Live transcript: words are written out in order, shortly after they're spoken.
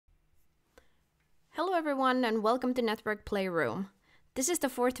everyone, and welcome to Network Playroom. This is the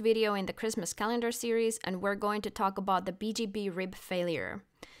fourth video in the Christmas calendar series, and we're going to talk about the BGP RIB-failure.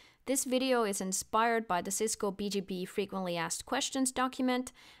 This video is inspired by the Cisco BGP frequently asked questions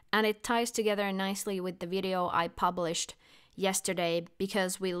document, and it ties together nicely with the video I published yesterday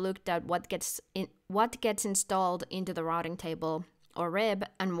because we looked at what gets installed into the routing table, or RIB,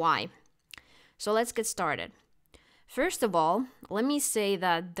 and why. So let's get started. First of all, let me say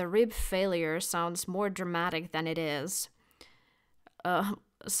that the RIB failure sounds more dramatic than it is.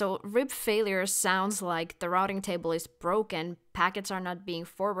 So RIB failure sounds like the routing table is broken, packets are not being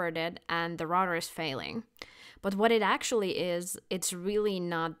forwarded, and the router is failing. But what it actually is, it's really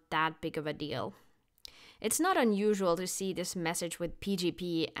not that big of a deal. It's not unusual to see this message with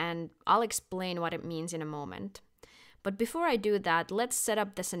PGP, and I'll explain what it means in a moment. But before I do that, let's set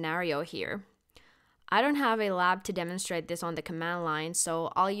up the scenario here. I don't have a lab to demonstrate this on the command line,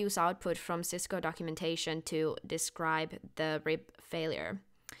 so I'll use output from Cisco documentation to describe the RIB failure.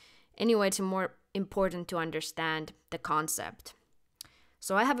 Anyway, it's more important to understand the concept.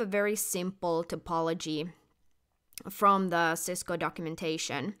 So I have a very simple topology from the Cisco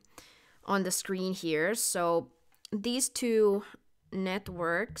documentation on the screen here. So these two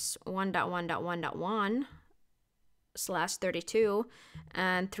networks, 1.1.1.1/32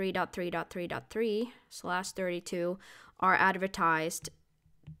 and 3.3.3.3/32 are advertised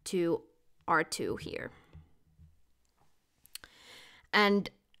to R2 here. And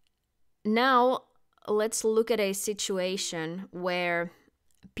now let's look at a situation where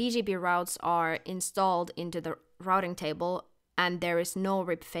PGP routes are installed into the routing table and there is no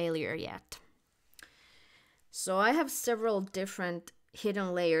RIB failure yet. So I have several different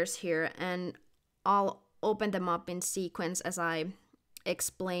hidden layers here, and I'll open them up in sequence as I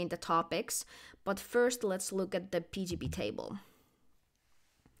explain the topics. But first, let's look at the PGP table.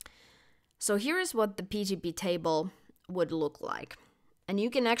 So here is what the PGP table would look like. And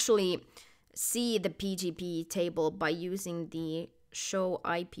you can actually see the PGP table by using the show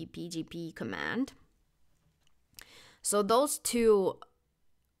IP PGP command. So those two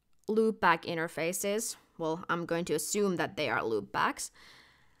loopback interfaces, well, I'm going to assume that they are loopbacks,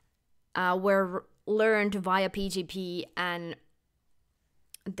 were learned via PGP, and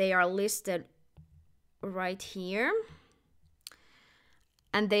they are listed right here,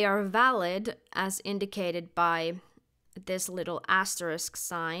 and they are valid as indicated by this little asterisk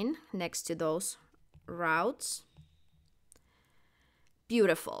sign next to those routes.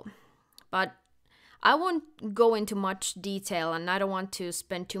 Beautiful. But I won't go into much detail, and I don't want to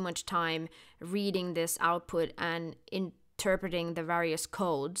spend too much time reading this output and interpreting the various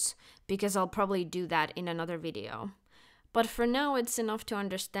codes, because I'll probably do that in another video. But for now, it's enough to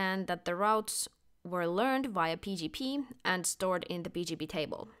understand that the routes were learned via PGP and stored in the PGP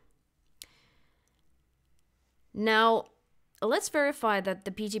table. Now, let's verify that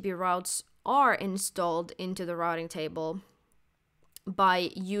the PGP routes are installed into the routing table by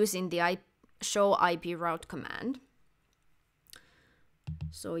using the show IP route command.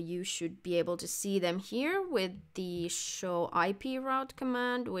 So you should be able to see them here with the show IP route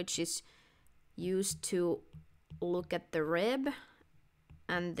command, which is used to look at the RIB.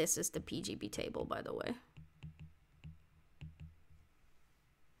 And this is the PGP table, by the way.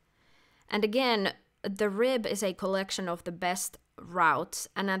 And again, the RIB is a collection of the best routes.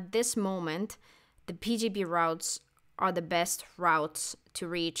 And at this moment, the PGP routes are the best routes to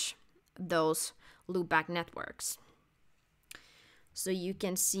reach those loopback networks. So you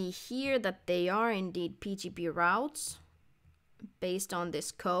can see here that they are indeed PGP routes based on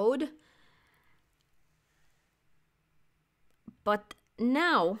this code. But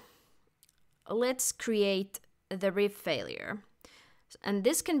now let's create the RIB failure. And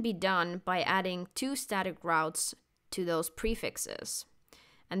this can be done by adding two static routes to those prefixes.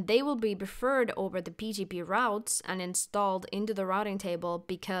 And they will be preferred over the PGP routes and installed into the routing table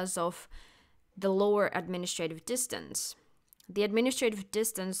because of the lower administrative distance. The administrative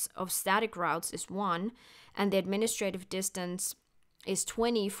distance of static routes is 1, and the administrative distance is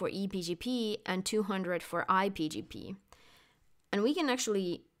 20 for ePGP and 200 for iPGP. And we can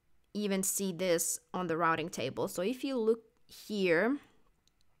actually even see this on the routing table. So if you look here,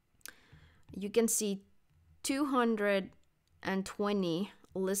 you can see 220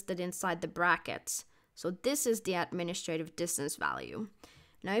 listed inside the brackets. So this is the administrative distance value.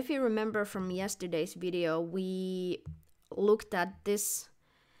 Now, if you remember from yesterday's video, we looked at this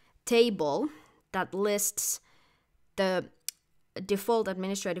table that lists the default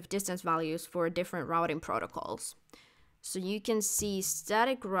administrative distance values for different routing protocols. So you can see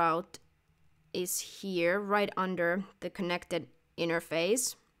static route is here right under the connected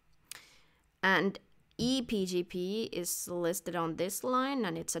interface. And ePGP is listed on this line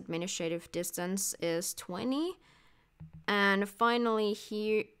and its administrative distance is 20. And finally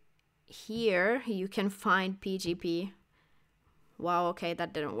here you can find PGP. Wow, okay,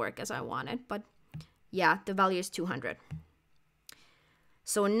 that didn't work as I wanted, but yeah, the value is 200.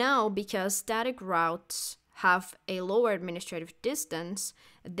 So now, because static routes have a lower administrative distance,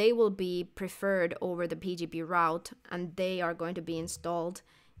 they will be preferred over the PGP route, and they are going to be installed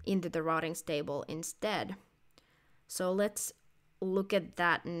into the routing table instead. So let's look at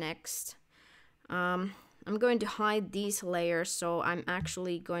that next. I'm going to hide these layers, so I'm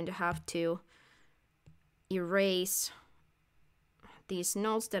actually going to have to erase these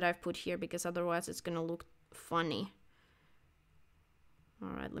notes that I've put here, because otherwise it's going to look funny. All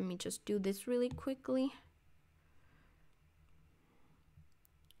right, let me just do this really quickly.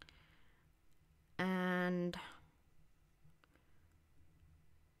 And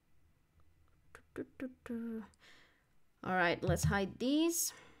all right, let's hide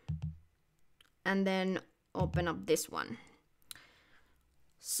these and then open up this one.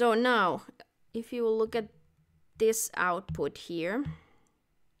 So now, if you look at this output here,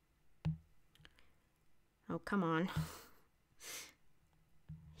 oh, come on.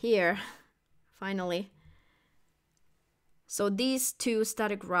 Here, finally. So these two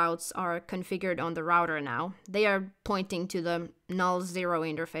static routes are configured on the router now. They are pointing to the null zero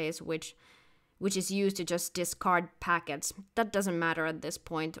interface, which is used to just discard packets. That doesn't matter at this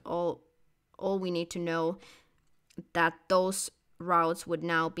point. All we need to know that those routes would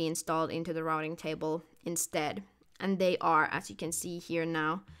now be installed into the routing table instead. And they are, as you can see here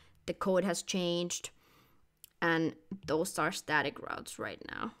now. The code has changed, and those are static routes right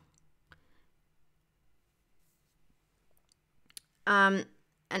now.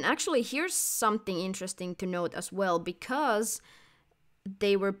 And actually, here's something interesting to note as well, because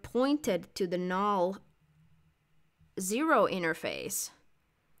they were pointed to the null zero interface.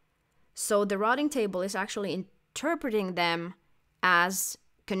 So the routing table is actually interpreting them as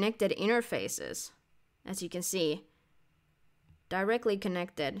connected interfaces, as you can see, directly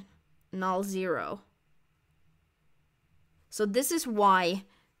connected, null zero. So this is why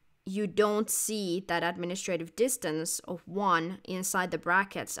you don't see that administrative distance of 1 inside the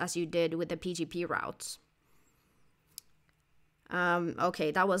brackets as you did with the PGP routes.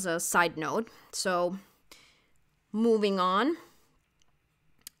 Okay, that was a side note. So moving on.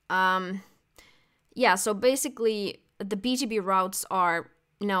 Yeah, so basically the BGP routes are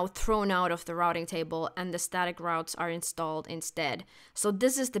now thrown out of the routing table and the static routes are installed instead. So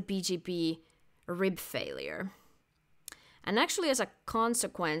this is the BGP RIB failure. And actually, as a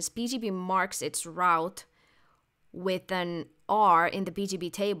consequence, BGP marks its route with an R in the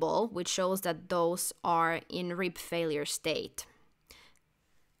BGP table, which shows that those are in RIB failure state.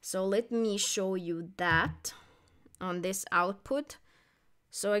 So let me show you that on this output.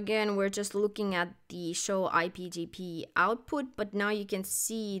 So again, we're just looking at the show IPGP output, but now you can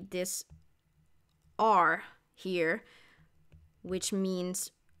see this R here, which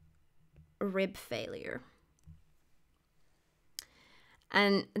means RIB failure.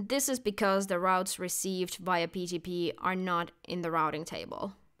 And this is because the routes received via PGP are not in the routing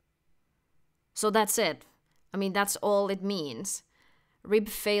table. So that's it. I mean, that's all it means. RIB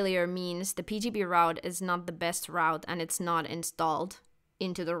failure means the PGP route is not the best route and it's not installed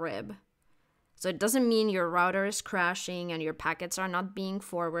into the RIB. So it doesn't mean your router is crashing and your packets are not being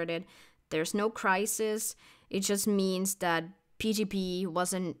forwarded. There's no crisis. It just means that PGP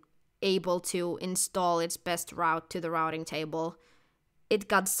wasn't able to install its best route to the routing table. It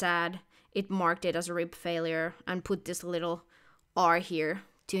got sad, it marked it as a RIB failure, and put this little R here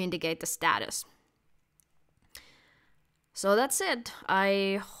to indicate the status. So that's it.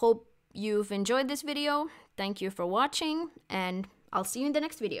 I hope you've enjoyed this video. Thank you for watching, and I'll see you in the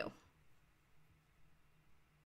next video.